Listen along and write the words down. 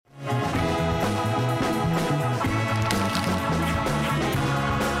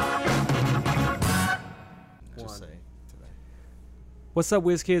What's up,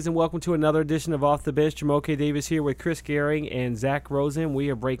 WizKids, and welcome to another edition of Off the Bench. Jamoke Davis here with Chris Gehring and Zach Rosen. We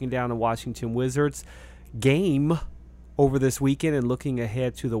are breaking down the Washington Wizards game over this weekend and looking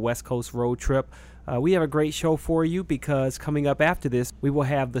ahead to the West Coast road trip. We have a great show for you because coming up after this, we will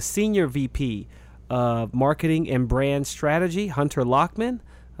have the Senior VP of Marketing and Brand Strategy, Hunter Lockman,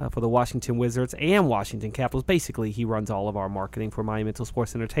 for the Washington Wizards and Washington Capitals. Basically, he runs all of our marketing for Monumental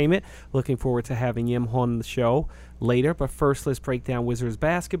Sports Entertainment. Looking forward to having him on the show later. But first, let's break down Wizards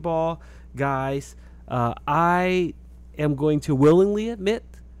basketball. Guys, I am going to willingly admit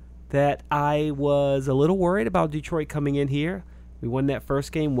that I was a little worried about Detroit coming in here. We won that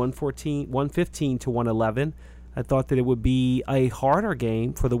first game 115 to 111. I thought that it would be a harder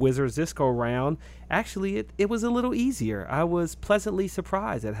game for the Wizards this go round. Actually, it was a little easier. I was pleasantly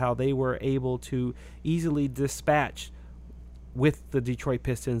surprised at how they were able to easily dispatch with the Detroit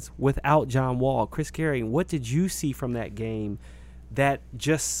Pistons without John Wall. Chris Gehring, what did you see from that game that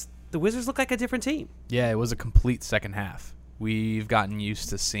just the Wizards look like a different team? Yeah, it was a complete second half. We've gotten used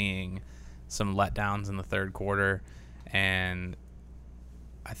to seeing some letdowns in the third quarter, and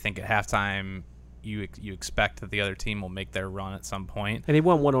I think at halftime you expect that the other team will make their run at some point. And they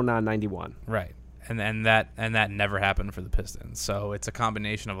won 109-91. Right. And that never happened for the Pistons. So it's a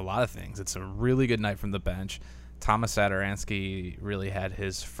combination of a lot of things. It's a really good night from the bench. Thomas Satoransky really had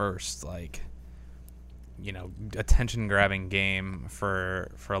his first attention-grabbing game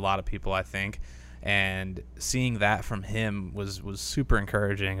for a lot of people, I think. And seeing that from him was super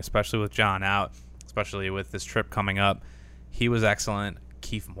encouraging, especially with John out, especially with this trip coming up. He was excellent.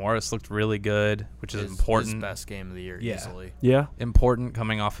 Keith Morris looked really good, which is important. His best game of the year, easily. Yeah. Important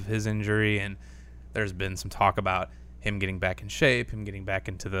coming off of his injury, and there's been some talk about him getting back in shape, him getting back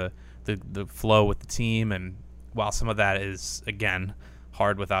into the flow with the team. And while some of that is, again,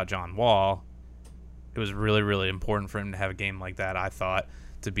 hard without John Wall, it was really, really important for him to have a game like that, I thought,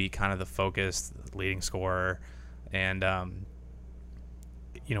 to be kind of the focused leading scorer. And,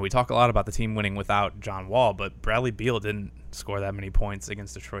 we talk a lot about the team winning without John Wall, but Bradley Beal didn't score that many points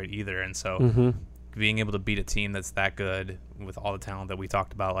against Detroit either. And so being able to beat a team that's that good with all the talent that we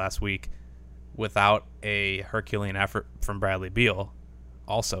talked about last week without a Herculean effort from Bradley Beal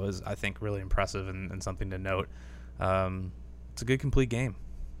also is, I think, really impressive and something to note. It's a good, complete game.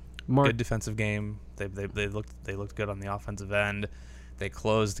 Good defensive game. They looked good on the offensive end. They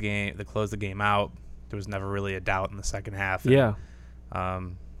closed the game out. There was never really a doubt in the second half. Yeah.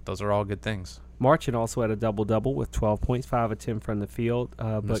 Those are all good things. Marchand also had a double-double with 12 points, 5 of 10 from the field.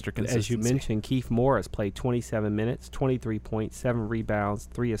 But as you mentioned, Keith Morris played 27 minutes, 23 points, 7 rebounds,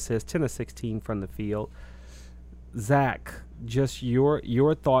 3 assists, 10 of 16 from the field. Zach, just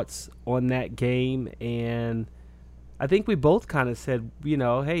your thoughts on that game. And I think we both kind of said,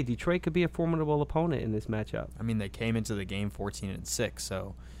 hey, Detroit could be a formidable opponent in this matchup. I mean, they came into the game 14-6,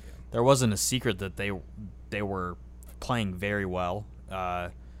 so there wasn't a secret that they were playing very well.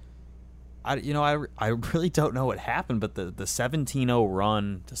 I really don't know what happened, but the 17-0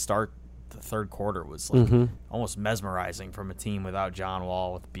 run to start the third quarter was almost mesmerizing from a team without John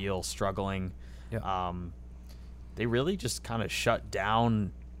Wall, with Beal struggling. Yeah. They really just kind of shut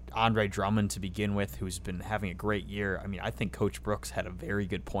down Andre Drummond to begin with, who's been having a great year. I mean, I think Coach Brooks had a very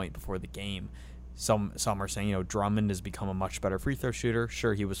good point before the game. Some are saying, Drummond has become a much better free throw shooter.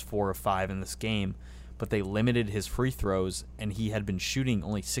 Sure, he was 4 of 5 in this game, but they limited his free throws, and he had been shooting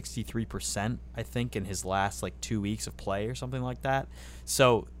only 63%, I think, in his last 2 weeks of play or something like that.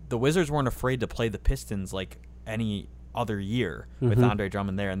 So the Wizards weren't afraid to play the Pistons like any other year with Andre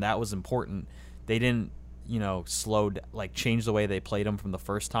Drummond there, and that was important. They didn't, change the way they played him from the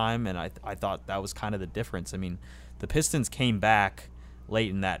first time, and I thought that was kind of the difference. I mean, the Pistons came back late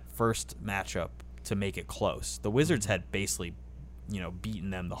in that first matchup to make it close. The Wizards had basically,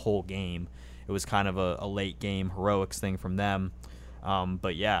 beaten them the whole game. It was kind of a late game heroics thing from them.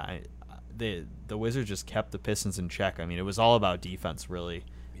 But yeah, the Wizards just kept the Pistons in check. I mean, it was all about defense, really.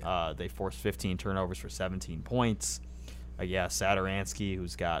 Yeah. They forced 15 turnovers for 17 points. Satoransky,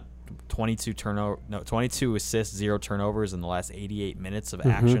 who's got 22 assists, 0 turnovers in the last 88 minutes of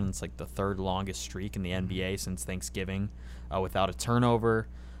action. It's the third longest streak in the NBA since Thanksgiving without a turnover.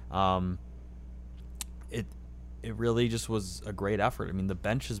 It really just was a great effort. I mean, the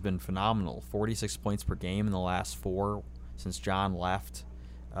bench has been phenomenal. 46 points per game in the last 4 since John left.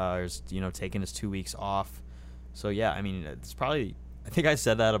 Taking his 2 weeks off. So, yeah, I mean, it's probably – I think I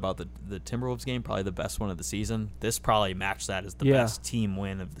said that about the Timberwolves game, probably the best one of the season. This probably matched that as the best team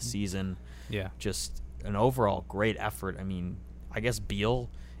win of the season. Yeah. Just an overall great effort. I mean, I guess Beal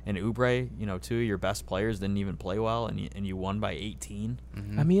and Oubre, 2 of your best players didn't even play well, and you won by 18.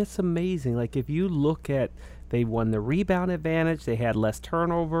 I mean, it's amazing. If you look at They won the rebound advantage. They had less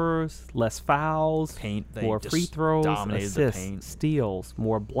turnovers, less fouls, They more free throws, dominated assists, the paint. steals,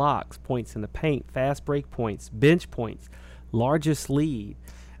 more blocks, points in the paint, fast break points, bench points, largest lead.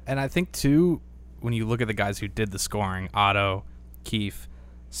 And I think, too, when you look at the guys who did the scoring, Otto, Keefe,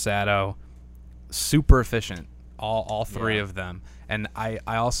 Sato, super efficient, all three of them. And I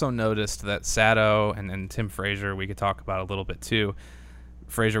also noticed that Sato and Tim Frazier, we could talk about a little bit, too.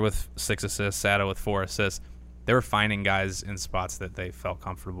 Frazier with 6 assists, Sato with 4 assists. They were finding guys in spots that they felt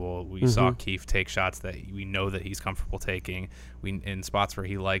comfortable. We saw Keefe take shots that we know that he's comfortable taking, in spots where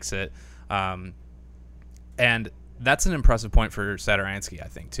he likes it. And that's an impressive point for Satoransky, I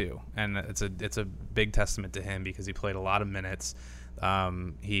think, too. And it's a big testament to him because he played a lot of minutes.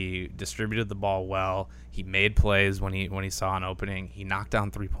 He distributed the ball well. He made plays when he saw an opening. He knocked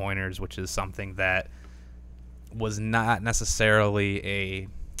down 3-pointers, which is something that was not necessarily a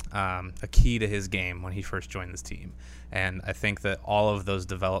key to his game when he first joined this team. And I think that all of those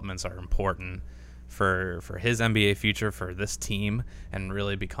developments are important for his NBA future, for this team, and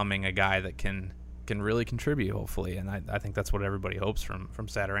really becoming a guy that can really contribute, hopefully. And I think that's what everybody hopes from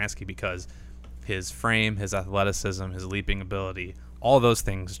Satoransky, because his frame, his athleticism, his leaping ability, all those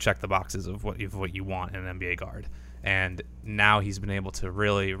things check the boxes of what you want in an NBA guard. And now he's been able to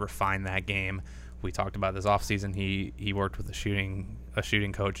really refine that game. We talked about this offseason. He worked with a shooting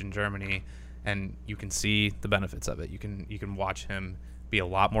coach in Germany, and you can see the benefits of it. You can watch him be a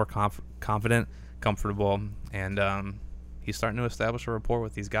lot more confident, comfortable, and he's starting to establish a rapport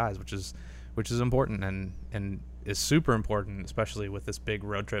with these guys, which is important and is super important, especially with this big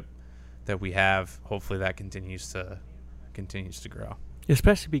road trip that we have. Hopefully that continues to grow.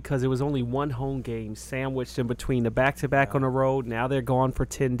 Especially because it was only one home game sandwiched in between the back-to-back on the road. Now they're gone for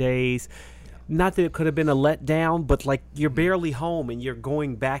 10 days. Not that it could have been a letdown, but like you're barely home and you're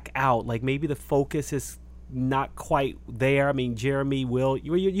going back out. Like maybe the focus is not quite there. I mean, Jeremy, Will,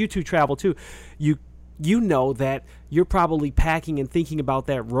 you two travel too. You know that you're probably packing and thinking about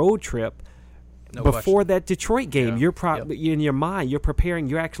that road trip before that Detroit game. You're in your mind, you're preparing,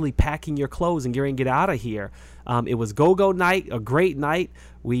 you're actually packing your clothes and getting out of here. It was go-go night, a great night,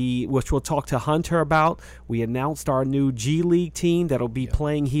 which we'll talk to Hunter about. We announced our new G League team that'll be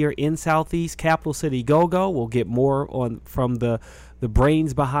playing here in Southeast, Capital City Go-Go. We'll get more from the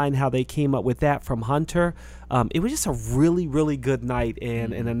brains behind how they came up with that from Hunter. It was just a really, really good night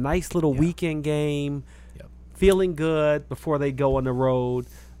and a nice little weekend game, feeling good before they go on the road.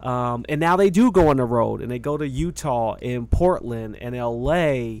 And now they do go on the road, and they go to Utah and Portland and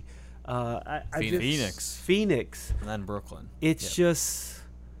L.A., Phoenix, and then Brooklyn. It's just,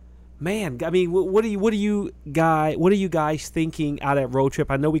 man. I mean, what are you guys thinking out of that road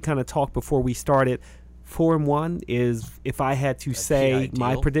trip? I know we kind of talked before we started. 4-1 is, if I had to say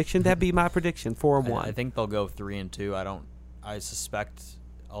my prediction, that'd be my prediction. 4-1. I think they'll go 3-2. I suspect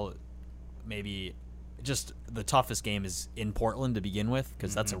maybe. Just the toughest game is in Portland to begin with,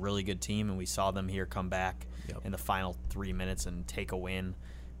 because that's a really good team, and we saw them here come back in the final 3 minutes and take a win.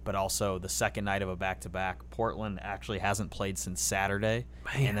 But also the second night of a back-to-back, Portland actually hasn't played since Saturday,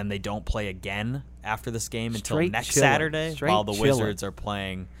 and then they don't play again after this game until next Saturday, while the Wizards are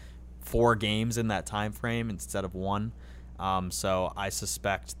playing 4 games in that time frame instead of 1. So I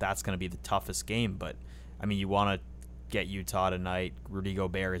suspect that's going to be the toughest game. But, I mean, you want to get Utah tonight. Rudy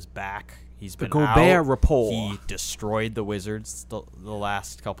Gobert is back. He's been out. Rapport. He destroyed the Wizards the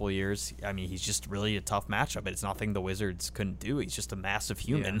last couple of years. I mean, he's just really a tough matchup. It's nothing the Wizards couldn't do. He's just a massive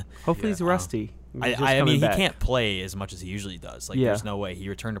human. Yeah. Hopefully he's rusty. I mean, he can't play as much as he usually does. Like, there's no way. He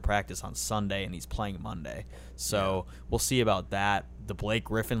returned to practice on Sunday, and he's playing Monday. So we'll see about that. The Blake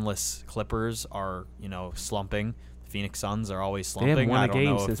Griffin-less Clippers are, slumping. Phoenix Suns are always slumping. They haven't won a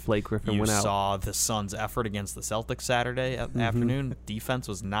game since Blake Griffin went out. You saw the Suns' effort against the Celtics Saturday afternoon. Defense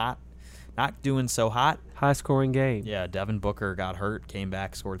was not doing so hot. High-scoring game. Yeah, Devin Booker got hurt, came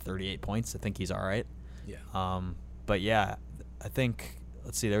back, scored 38 points. I think he's all right. Yeah. But, yeah, I think,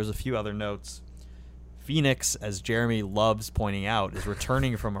 let's see, there's a few other notes. Phoenix, as Jeremy loves pointing out, is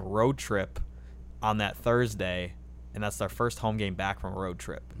returning from a road trip on that Thursday, and that's their first home game back from a road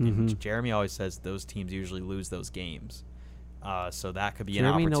trip. And Jeremy always says those teams usually lose those games. So that could be an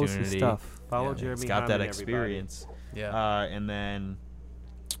opportunity. Jeremy knows his stuff. Follow Jeremy. He's got that experience. Yeah. And then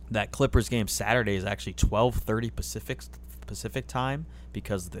that Clippers game Saturday is actually 12:30 Pacific time,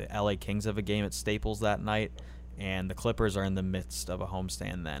 because the LA Kings have a game at Staples that night, and the Clippers are in the midst of a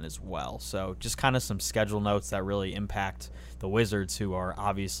homestand then as well. So just kind of some schedule notes that really impact the Wizards, who are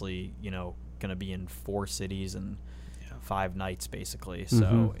obviously, going to be in 4 cities and 5 nights basically.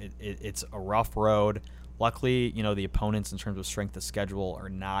 So it's a rough road. Luckily, the opponents in terms of strength of schedule are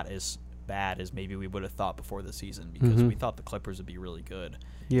not as bad as maybe we would have thought before the season, because we thought the Clippers would be really good.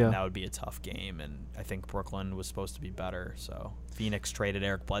 Yeah. And that would be a tough game, and I think Brooklyn was supposed to be better. So Phoenix traded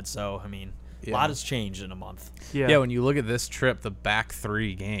Eric Bledsoe. I mean, a lot has changed in a month. Yeah, when you look at this trip, the back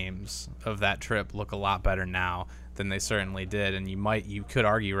 3 games of that trip look a lot better now than they certainly did. And you could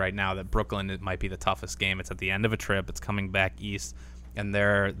argue right now that Brooklyn, it might be the toughest game. It's at the end of a trip. It's coming back east, and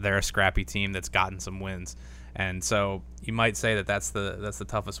they're a scrappy team that's gotten some wins. And so you might say that that's the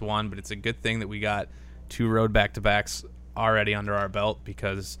toughest one, but it's a good thing that we got 2 road back-to-backs already under our belt,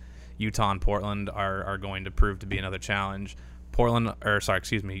 because Utah and Portland are going to prove to be another challenge.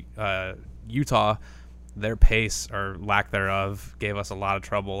 Utah, their pace or lack thereof gave us a lot of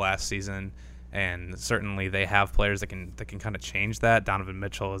trouble last season, and certainly they have players that can kind of change that. Donovan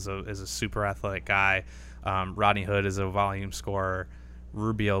Mitchell is a super athletic guy. Rodney Hood is a volume scorer.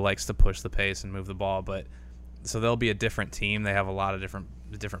 Rubio likes to push the pace and move the ball, but so they'll be a different team. They have a lot of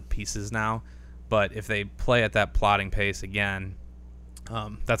different pieces now, but if they play at that plodding pace again,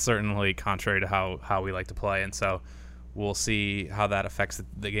 that's certainly contrary to how we like to play, and so we'll see how that affects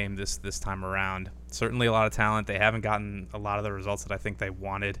the game this time around. Certainly a lot of talent. They haven't gotten a lot of the results that I think they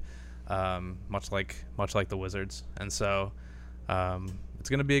wanted, much like the Wizards, and so it's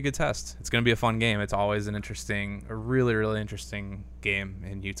going to be a good test. It's going to be a fun game. It's always a really, really interesting game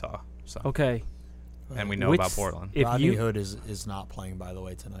in Utah. So Okay. And we know about Portland. Rodney Hood is not playing, by the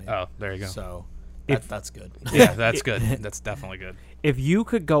way, tonight. Oh, there you go. So that's good. Yeah, that's good. That's definitely good. If you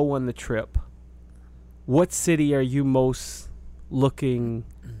could go on the trip, what city are you most looking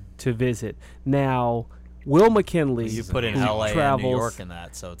to visit? Now, Will McKinley, You put in who LA and travels, New York in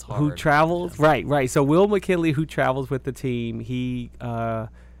that, so it's hard. who travels, right. So Will McKinley, who travels with the team, he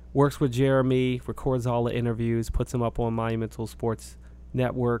works with Jeremy, records all the interviews, puts them up on Monumental Sports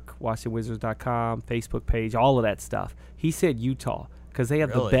Network, WashingtonWizards.com, Facebook page, all of that stuff. He said Utah because they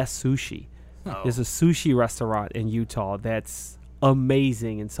have the best sushi. Oh. There's a sushi restaurant in Utah that's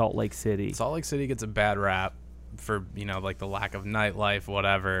amazing in Salt Lake City. Salt Lake City gets a bad rap for like the lack of nightlife,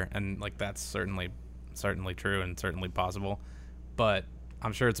 whatever, and like that's certainly true and certainly possible. But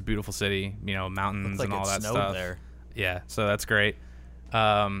I'm sure it's a beautiful city, mountains Looks like and all it that snowed stuff. there. Yeah, so that's great.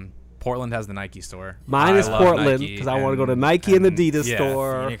 Portland has the Nike store. Mine is love Portland Nike, because I want to go to Nike and Adidas yeah,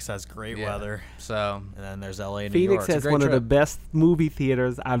 store. Phoenix has great weather. So And then there's LA and Phoenix New York. has one of the best movie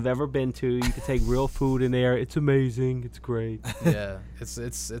theaters I've ever been to. You can take real food in there. It's amazing. It's great. yeah, it's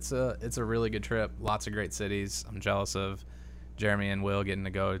a really good trip. Lots of great cities. I'm jealous of Jeremy and Will getting to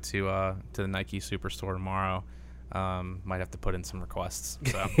go to the Nike Superstore tomorrow. Might have to put in some requests.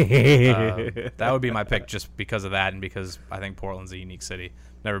 So that would be my pick just because of that, and because I think Portland's a unique city.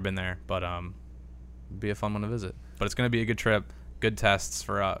 Never been there, but it'd be a fun one to visit. But it's going to be a good trip, good tests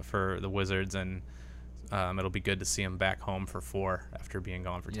for the Wizards, and it'll be good to see them back home for 4 after being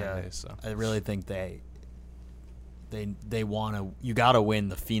gone for 10 days. So I really think they want to. You got to win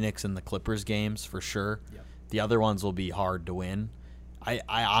the Phoenix and the Clippers games for sure. Yep. The other ones will be hard to win. I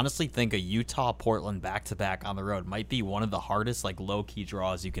honestly think a Utah-Portland back-to-back on the road might be one of the hardest, low-key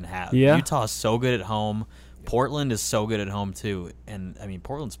draws you can have. Yeah. Utah is so good at home. Portland is so good at home, too. And,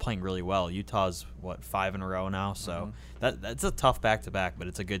 Portland's playing really well. Utah's, 5 in a row now? So that's a tough back-to-back, but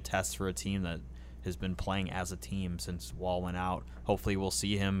it's a good test for a team that has been playing as a team since Wall went out. Hopefully we'll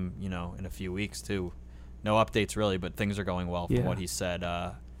see him, in a few weeks, too. No updates, really, but things are going well from what he said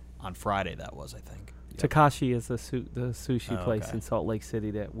on Friday, that was, I think. Takashi is the sushi place in Salt Lake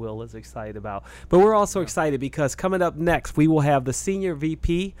City that Will is excited about. But we're also excited because coming up next, we will have the Senior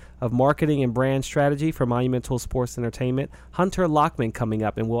VP of Marketing and Brand Strategy for Monumental Sports Entertainment, Hunter Lockman, coming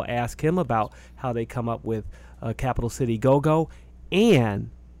up, and we'll ask him about how they come up with Capital City Go-Go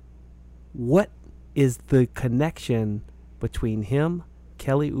and what is the connection between him,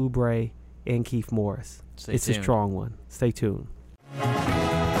 Kelly Oubre, and Keith Morris. It's a strong one. Stay tuned.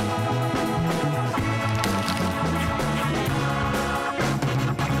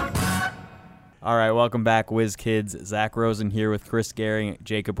 All right, welcome back, Whiz Kids. Zach Rosen here with Chris Gehring,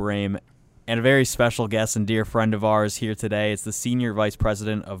 Jacob Rame, and a very special guest and dear friend of ours here today. It's the Senior Vice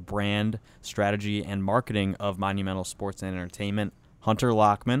President of Brand, Strategy, and Marketing of Monumental Sports and Entertainment, Hunter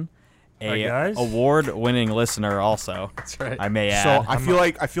Lockman, award-winning listener also. That's right. I may add. So I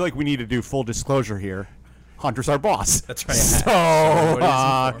feel like we need to do full disclosure here. Hunter's our boss. That's right.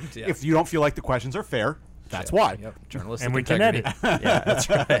 So if you don't feel like the questions are fair, that's why. Yep. Journalistic And we integrity. can edit. Yeah, that's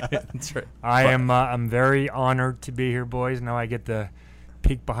right. That's right. I'm very honored to be here, boys. Now I get to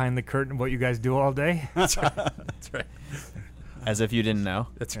peek behind the curtain of what you guys do all day. That's right. That's right. As if you didn't know.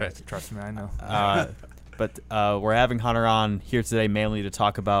 That's Yeah, right. trust me, I know. But we're having Hunter on here today mainly to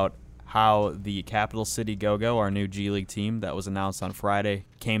talk about how the Capital City Go-Go, our new G League team that was announced on Friday,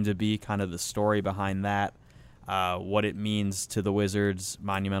 came to be, kind of the story behind that, what it means to the Wizards,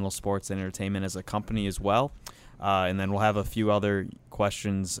 Monumental Sports and Entertainment as a company as well. And then we'll have a few other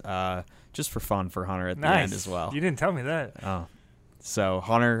questions just for fun for Hunter at the end as well. You didn't tell me that. Oh. So,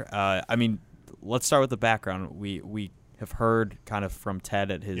 Hunter, let's start with the background. We have heard kind of from Ted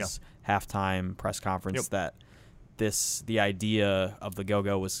at his halftime press conference that the idea of the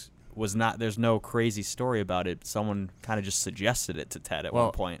Go-Go was not, there's no crazy story about it. Someone kind of just suggested it to Ted at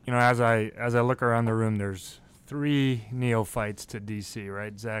one point. As I look around the room, there's 3 neophytes to DC,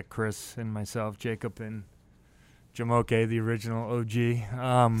 right? Zach, Chris, and myself, Jacob, and Jamoke, the original OG.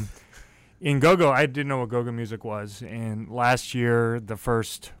 In Go-Go, I didn't know what Go-Go music was. And last year, the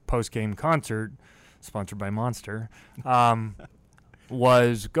first post-game concert, sponsored by Monster,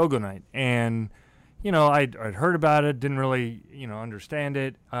 was Go-Go Night. And I'd heard about it, didn't really, understand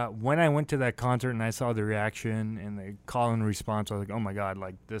it. When I went to that concert and I saw the reaction and the call and response, I was like, oh my God,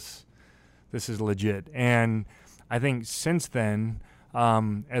 like this is legit. And I think since then,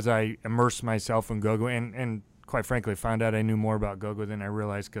 as I immersed myself in Go-Go and quite frankly, found out I knew more about Go-Go than I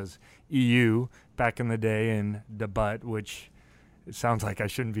realized, because EU back in the day in Da Butt, which it sounds like I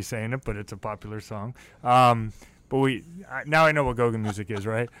shouldn't be saying it, but it's a popular song. But now I know what Go-Go music is,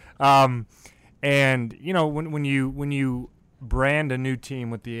 right? And when you brand a new team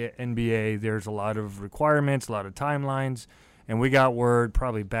with the NBA, there's a lot of requirements, a lot of timelines, and we got word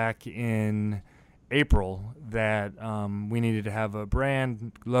probably back in April that we needed to have a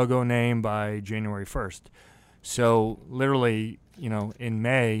brand logo name by January 1st. So literally, in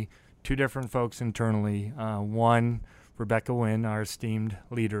May, 2 different folks internally, one, Rebecca Wynn, our esteemed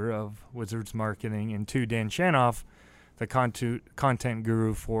leader of Wizards marketing, and 2, Dan Shanoff, the content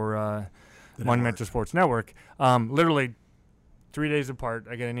guru for Monumental Sports Network. Literally 3 days apart,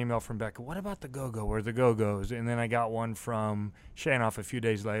 I get an email from Becca, what about the Go-Go? Where the Go-Go's? And then I got one from Shanoff a few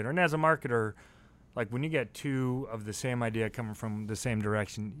days later. And as a marketer, like when you get 2 of the same idea coming from the same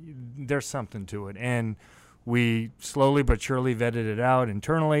direction, there's something to it. And we slowly but surely vetted it out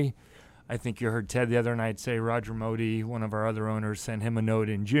internally. I think you heard Ted the other night say Roger Modi, one of our other owners, sent him a note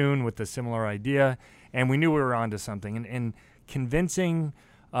in June with a similar idea. And we knew we were onto something. And convincing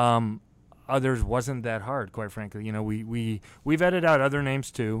others wasn't that hard, quite frankly. We vetted out other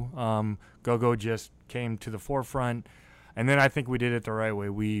names too. Go-Go just came to the forefront. And then I think we did it the right way.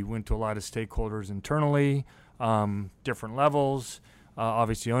 We went to a lot of stakeholders internally, different levels.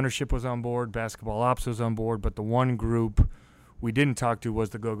 Obviously, ownership was on board, basketball ops was on board, but the one group we didn't talk to was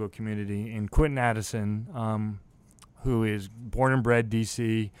the Go-Go community. And Quentin Addison, who is born and bred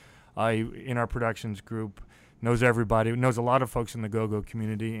DC, in our productions group, knows everybody, knows a lot of folks in the Go-Go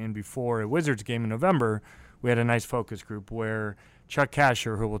community. And before a Wizards game in November, we had a nice focus group where Chuck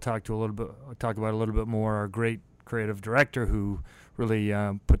Casher, who we'll talk about a little bit more, our great creative director who really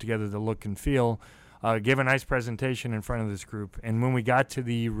put together the look and feel, gave a nice presentation in front of this group. And when we got to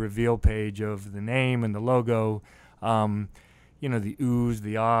the reveal page of the name and the logo, the oohs,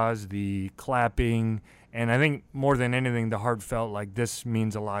 the ahs, the clapping, and I think more than anything, the heart felt like this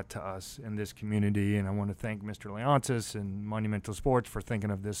means a lot to us in this community. And I want to thank Mr. Leonsis and Monumental Sports for thinking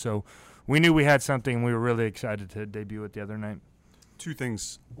of this. So we knew we had something. We were really excited to debut it the other night. 2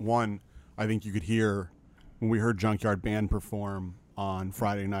 things. One, I think you could hear when we heard Junkyard Band perform on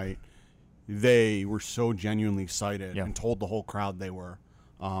Friday night, they were so genuinely excited and told the whole crowd they were.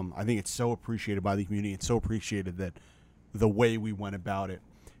 I think it's so appreciated by the community. It's so appreciated that the way we went about it.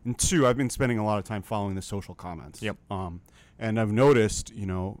 And 2, I've been spending a lot of time following the social comments. Yep. And I've noticed,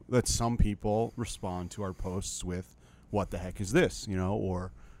 that some people respond to our posts with, what the heck is this?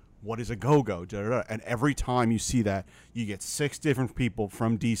 Or what is a Go-Go? And every time you see that, you get 6 different people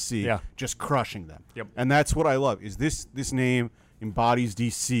from DC just crushing them. Yep. And that's what I love, is this name embodies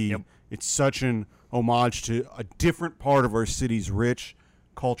DC. Yep. It's such an homage to a different part of our city's rich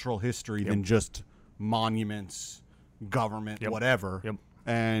cultural history than just monuments, government, whatever. Yep.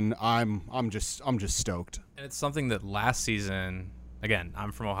 And I'm just stoked. And it's something that last season, again,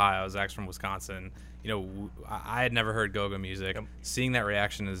 I'm from Ohio, Zach's from Wisconsin. I had never heard Go-Go music. Yep. Seeing that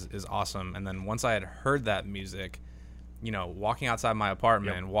reaction is awesome. And then once I had heard that music, walking outside my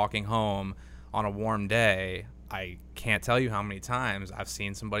apartment, walking home on a warm day, I can't tell you how many times I've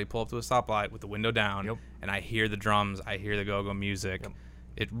seen somebody pull up to a stoplight with the window down, and I hear the drums, I hear the Go-Go music. Yep.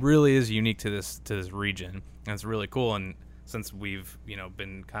 It really is unique to this region, and it's really cool. And since we've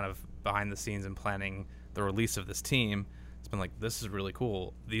been kind of behind the scenes and planning the release of this team, it's been like, this is really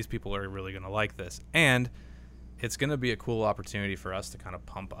cool. These people are really going to like this, and it's going to be a cool opportunity for us to kind of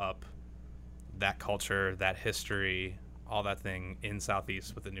pump up that culture, that history, all that thing in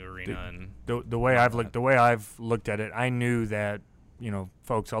Southeast with the new arena and the way I've looked at it, I knew that, you know,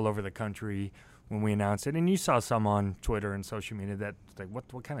 folks all over the country when we announced it, and you saw some on Twitter and social media that like,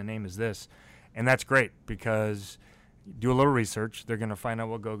 what kind of name is this? And that's great because do a little research, they're going to find out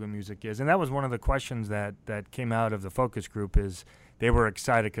what go-go music is. And that was one of the questions that came out of the focus group is they were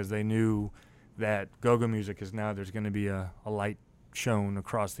excited because they knew that go-go music is now there's going to be a light shown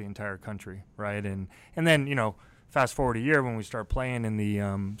across the entire country, right? And then, you know, fast forward a year when we start playing in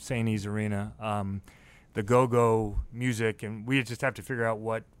the St. E's Arena, the go-go music, and we just have to figure out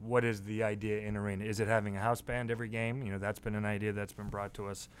what is the idea in arena. Is it having a house band every game? You know, that's been an idea that's been brought to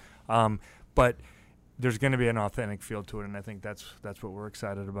us. But there's going to be an authentic feel to it, and I think that's what we're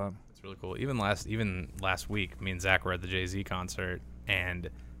excited about. It's really cool. Even last week, me and Zach were at the Jay-Z concert, and,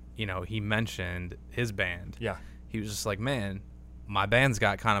 you know, he mentioned his band. Yeah. He was just like, man, my band's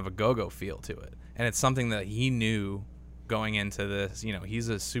got kind of a go-go feel to it. And it's something that he knew going into this. You know, he's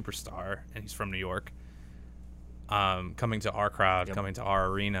a superstar, and he's from New York. Coming to our crowd, coming to our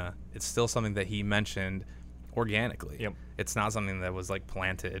arena, it's still something that he mentioned organically. Yep. It's not something that was like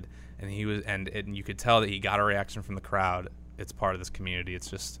planted, and he was, and you could tell that he got a reaction from the crowd. It's part of this community. It's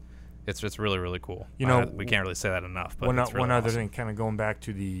just, it's really, really cool. You know, we can't really say that enough. But one really other awesome thing, kind of going back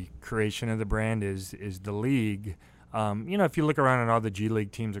to the creation of the brand, is the league. You know, if you look around at all the G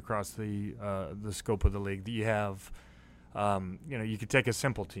League teams across the scope of the league, you have. You know, you could take a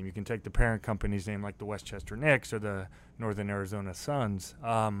simple team. You can take the parent company's name, like the Westchester Knicks or the Northern Arizona Suns,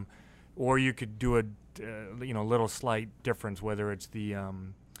 or you could do a little slight difference, whether it's the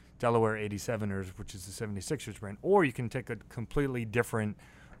Delaware 87ers, which is the 76ers brand, or you can take a completely different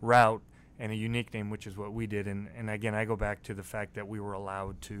route and a unique name, which is what we did. And again, I go back to the fact that we were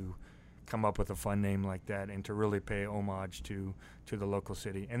allowed to come up with a fun name like that and to really pay homage to the local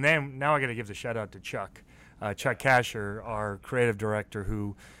city. And then now I got to give the shout out to Chuck Casher, our creative director,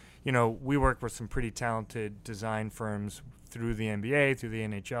 who, you know, we work with some pretty talented design firms through the NBA, through the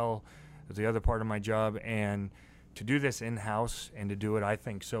NHL, as the other part of my job, and to do this in-house and to do it, I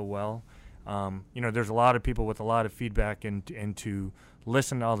think, so well. You know, there's a lot of people with a lot of feedback, and to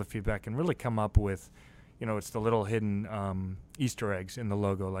listen to all the feedback and really come up with, you know, it's the little hidden Easter eggs in the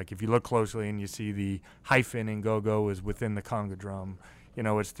logo. Like if you look closely and you see the hyphen in go-go is within the conga drum. You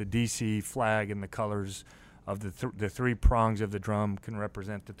know, it's the DC flag and the colors of the three prongs of the drum can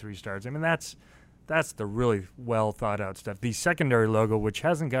represent the three stars. I mean, that's the really well thought out stuff. The secondary logo, which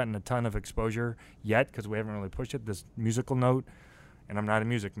hasn't gotten a ton of exposure yet because we haven't really pushed it, this musical note, and I'm not a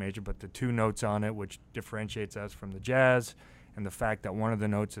music major, but the two notes on it, which differentiates us from the Jazz, and the fact that one of the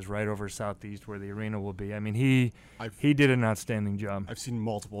notes is right over Southeast where the arena will be. I mean, he did an outstanding job. I've seen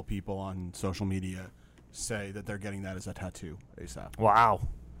multiple people on social media say that they're getting that as a tattoo ASAP. Wow.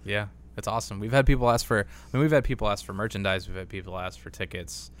 Yeah, it's awesome. We've had people ask for merchandise. We've had people ask for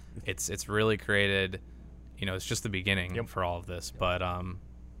tickets. It's really created, you know, it's just the beginning for all of this, but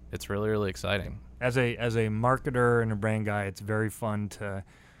it's really, really exciting. As a marketer and a brand guy, it's very fun to,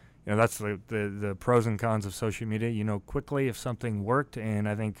 you know, that's the pros and cons of social media. You know quickly if something worked, and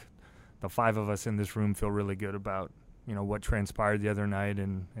I think the five of us in this room feel really good about, you know, what transpired the other night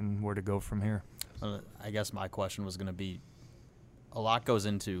and where to go from here. I guess my question was going to be, a lot goes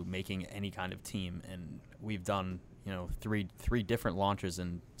into making any kind of team, and we've done, you know, three different launches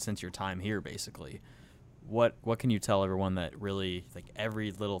since your time here, basically. What can you tell everyone that really, like,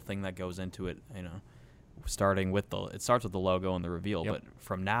 every little thing that goes into it, you know, starting with it starts with the logo and the reveal, but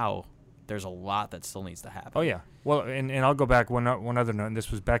from now there's a lot that still needs to happen. Oh yeah. Well, and I'll go back one other note, and this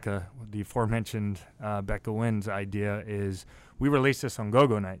was Becca, the aforementioned Becca Wynn's idea, is we released this on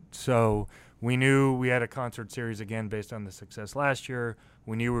Go-Go Night. So we knew we had a concert series again based on the success last year.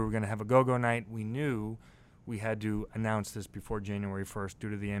 We knew we were going to have a Go-Go Night. We knew we had to announce this before January 1st due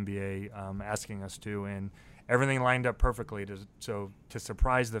to the NBA asking us to, and everything lined up perfectly to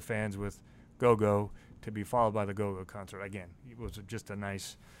surprise the fans with Go-Go, to be followed by the Go-Go concert. Again, it was just a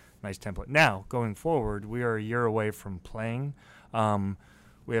nice template. Now, going forward, we are a year away from playing.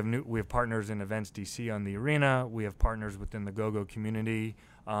 We have partners in Events DC on the arena. We have partners within the Go-Go community.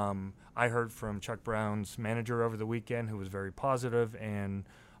 I heard from Chuck Brown's manager over the weekend, who was very positive, and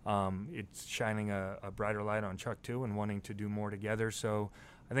it's shining a brighter light on Chuck too, and wanting to do more together. So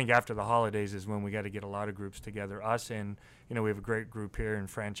I think after the holidays is when we got to get a lot of groups together. Us and, you know, we have a great group here in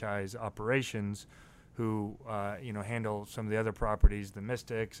franchise operations who, you know, handle some of the other properties, the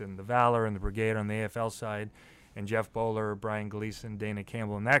Mystics and the Valor and the Brigade on the AFL side, and Jeff Bowler, Brian Gleason, Dana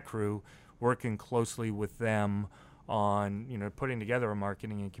Campbell, and that crew, working closely with them on, you know, putting together a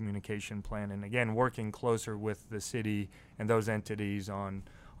marketing and communication plan, and again, working closer with the city and those entities on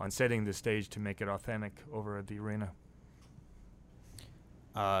setting the stage to make it authentic over at the arena.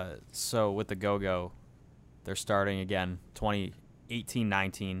 So with the Go-Go, they're starting again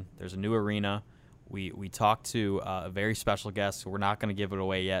 2018-19. There's a new arena. We talked to a very special guest, so we're not going to give it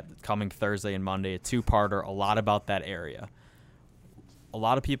away yet. Coming Thursday and Monday, a two-parter, a lot about that area. A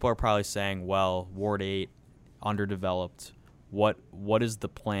lot of people are probably saying, well, Ward 8, underdeveloped. What is the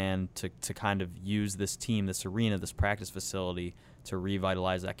plan to kind of use this team, this arena, this practice facility to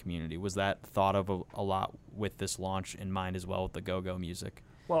revitalize that community? Was that thought of a lot with this launch in mind as well with the Go-Go music?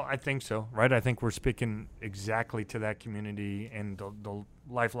 Well, I think so, right? I think we're speaking exactly to that community and the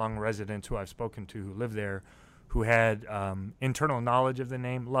lifelong residents who I've spoken to who live there, who had internal knowledge of the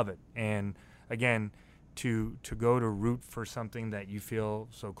name, love it. And again, to go to root for something that you feel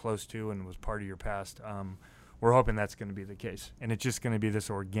so close to and was part of your past, we're hoping that's going to be the case. And it's just going to be this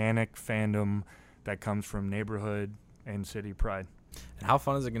organic fandom that comes from neighborhood and city pride. And how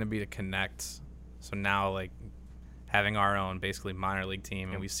fun is it going to be to connect? So now, like, having our own basically minor league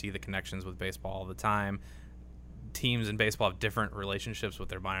team, and we see the connections with baseball all the time. Teams in baseball have different relationships with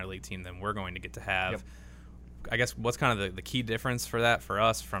their minor league team than we're going to get to have. Yep. I guess what's kind of the key difference for that for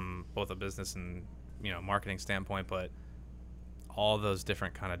us from both a business and marketing standpoint, but all those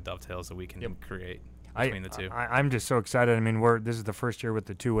different kind of dovetails that we can create between the two. I'm just so excited. I mean, this is the first year with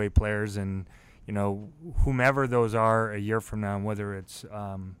the two-way players, and whomever those are a year from now, whether it's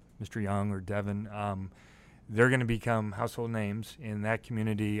Mr. Young or Devin, they're going to become household names in that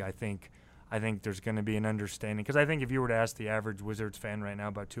community. I think there's going to be an understanding, because I think if you were to ask the average Wizards fan right now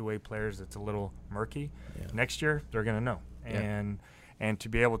about two-way players, it's a little murky. Yeah. Next year, they're going to know, and to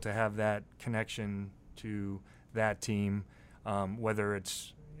be able to have that connection to that team, whether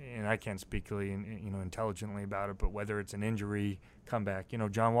it's, and I can't speak really intelligently about it, but whether it's an injury comeback,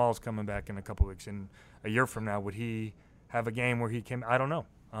 John Wall's coming back in a couple weeks, and a year from now, would he have a game where he came? I don't know.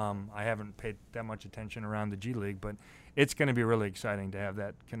 I haven't paid that much attention around the G League, but it's going to be really exciting to have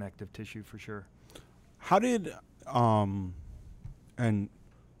that connective tissue for sure. How did, and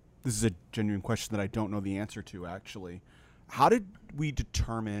this is a genuine question that I don't know the answer to actually, how did we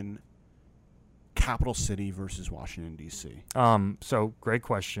determine Capital City versus Washington, D.C.? So great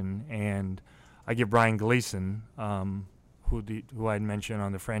question, and I give Brian Gleason, who I'd mentioned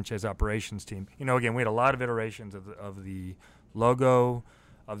on the franchise operations team. Again, we had a lot of iterations of the logo,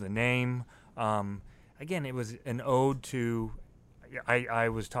 of the name. Again, it was an ode to, I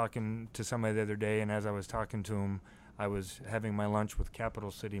was talking to somebody the other day, and as I was talking to him, I was having my lunch with Capital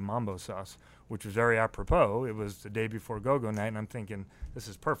City Mambo Sauce, which was very apropos. It was the day before Go-Go night, and I'm thinking, this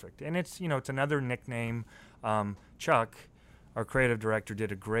is perfect. And it's, it's another nickname. Chuck, our creative director,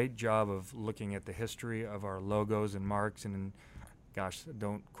 did a great job of looking at the history of our logos and marks, and gosh,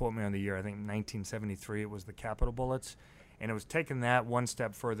 don't quote me on the year, I think 1973 it was the Capitol Bullets. And it was taking that one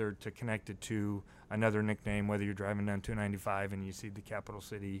step further to connect it to another nickname, whether you're driving down 295 and you see the Capital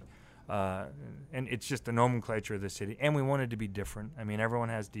City. And it's just the nomenclature of the city. And we wanted to be different. I mean, everyone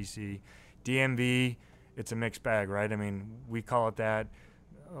has DC. DMV, it's a mixed bag, right? I mean, we call it that.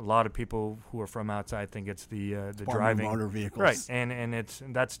 A lot of people who are from outside think it's the driving motor vehicles, right? And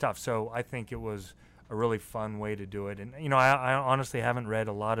that's tough. So I think it was a really fun way to do it. And I honestly haven't read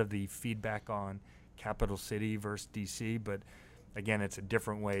a lot of the feedback on Capital City versus DC, but again, it's a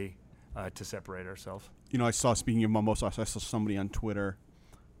different way to separate ourselves. I saw, speaking of Mambo Sauce, I saw somebody on Twitter,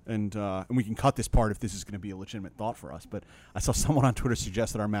 and we can cut this part if this is going to be a legitimate thought for us, but I saw someone on Twitter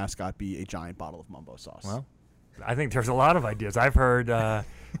suggest that our mascot be a giant bottle of Mambo Sauce. Well, I think there's a lot of ideas. I've heard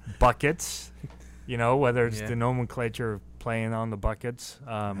buckets, whether it's the nomenclature of playing on the buckets.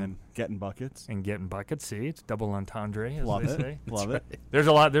 And getting buckets. See, it's double entendre, as Love they it. say. Love it. There's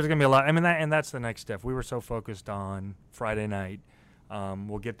a lot. There's going to be a lot. I mean, and that's the next step. We were so focused on Friday night.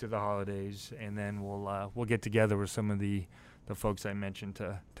 We'll get to the holidays, and then we'll get together with some of the folks I mentioned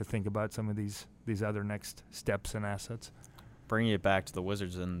to think about some of these other next steps and assets. Bringing it back to the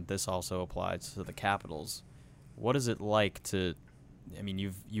Wizards, and this also applies to the Capitals. What is it like to? I mean,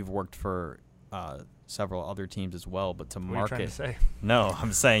 you've worked for several other teams as well, but to what market. Are you trying to say? No,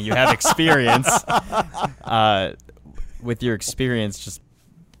 I'm saying you have experience. With your experience, just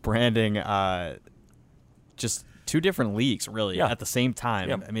branding, just two different leagues really at the same time.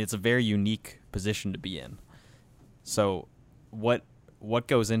 Yep. I mean, it's a very unique position to be in. So, what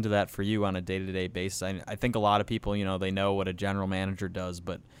goes into that for you on a day-to-day basis? I think a lot of people, they know what a general manager does,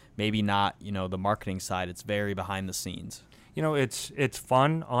 but maybe not, the marketing side. It's very behind the scenes. It's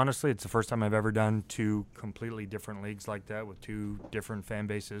fun. Honestly, it's the first time I've ever done two completely different leagues like that with two different fan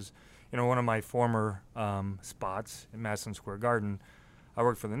bases. One of my former spots in Madison Square Garden, I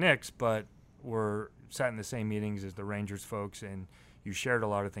worked for the Knicks, but sat in the same meetings as the Rangers folks, and you shared a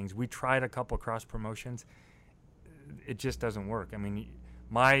lot of things. We tried a couple cross promotions. It just doesn't work. I mean,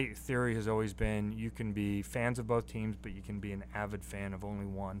 my theory has always been you can be fans of both teams, but you can be an avid fan of only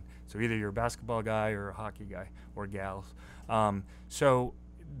one. So either you're a basketball guy or a hockey guy or gals. So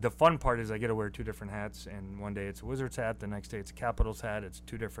the fun part is I get to wear 2 different hats, and one day it's a Wizards hat, the next day it's a Capitals hat. It's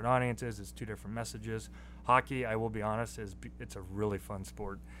 2 different audiences, it's 2 different messages. Hockey, I will be honest, it's a really fun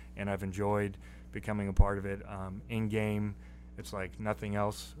sport, and I've enjoyed becoming a part of it. In game, it's like nothing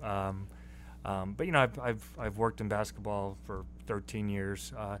else. But you know, I've worked in basketball for 13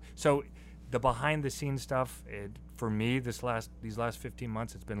 years, so the behind the scenes stuff, for me, these last 15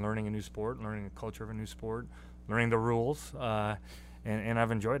 months, it's been learning a new sport, learning the culture of a new sport, learning the rules. And I've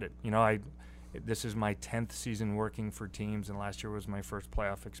enjoyed it. You know, this is my 10th season working for teams, and last year was my first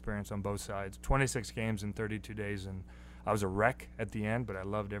playoff experience on both sides. 26 games in 32 days, and I was a wreck at the end, but I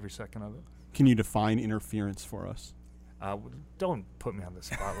loved every second of it. Can you define interference for us? Don't put me on the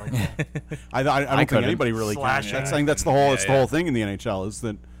spot like that. I don't think anybody really can. I think that's the whole thing in the NHL is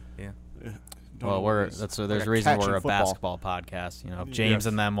that. Yeah. Well, there's a reason we're a basketball podcast. You know, if James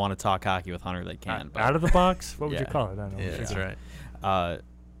and them want to talk hockey with Hunter, they can. Out of the box? What would you call it? I don't know. Yeah, that's right.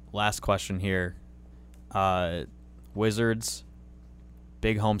 Last question here. Wizards,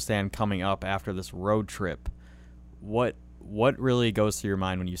 big homestand coming up after this road trip. What really goes through your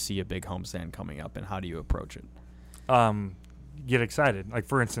mind when you see a big homestand coming up, and how do you approach it? Get excited. Like,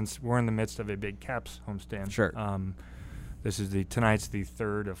 for instance, we're in the midst of a big Caps homestand. Sure. Tonight's the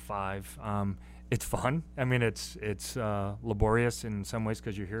 3rd of 5. It's fun. I mean, it's laborious in some ways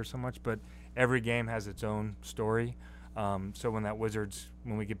because you hear so much, but every game has its own story. So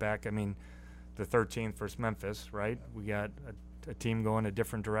when we get back, I mean, the 13th versus Memphis, right? We got a team going a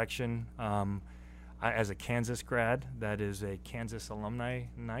different direction. As a Kansas grad, that is a Kansas alumni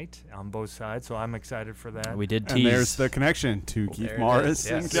night on both sides, so I'm excited for that. We did tease. And there's the connection to Keith Morris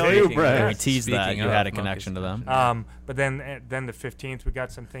and Kelly Oubre. We teased that you had a connection to them. But then the 15th, we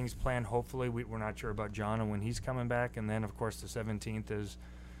got some things planned. Hopefully, we're not sure about John and when he's coming back. And then, of course, the 17th is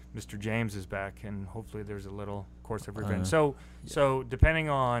Mr. James is back, and hopefully there's a little course of revenge. So depending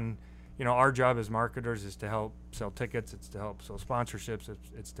on, you know, our job as marketers is to help sell tickets, it's to help sell sponsorships,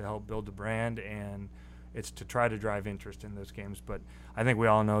 it's to help build the brand, and it's to try to drive interest in those games. But I think we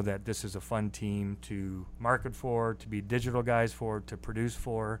all know that this is a fun team to market for, to be digital guys for, to produce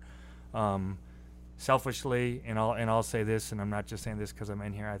for. Selfishly, and I'll say this, and I'm not just saying this because I'm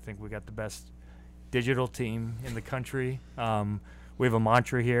in here, I think we got the best digital team in the country. We have a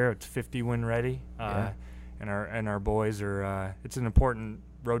mantra here, it's 50 win ready. And our boys are it's an important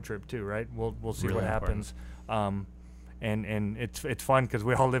road trip too, right? We'll see what happens. And it's fun because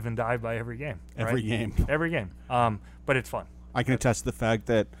we all live and die by every game. Every game. Every game. But it's fun. I can attest to the fact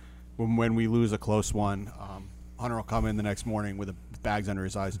that when we lose a close one, Hunter will come in the next morning with bags under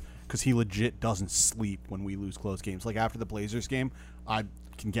his eyes because he legit doesn't sleep when we lose close games. Like after the Blazers game, I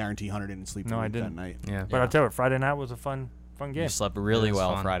can guarantee Hunter didn't sleep that night. Yeah. But I'll tell you what, Friday night was a fun game. You slept really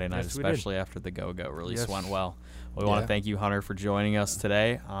well fun. Friday night, Yes, especially after the go-go release went well. We Yeah. want to thank you, Hunter, for joining us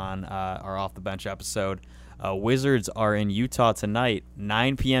today on our Off the Bench episode. Wizards are in Utah tonight,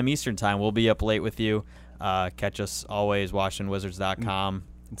 9 p.m. Eastern time. We'll be up late with you. Catch us always, WashingtonWizards.com.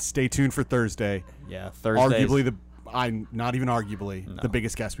 And stay tuned for Thursday. Yeah, Thursday. Arguably not even arguably, the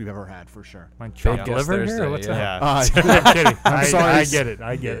biggest guest we've ever had, for sure. My chopped Yeah. liver Thursday, here? What's Yeah. that? I'm kidding. I'm sorry. I get it.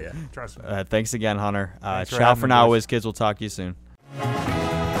 I get it. Trust me. Thanks again, Hunter. Thanks for Ciao having for me, now, boys. Wiz Kids. We'll talk to you soon.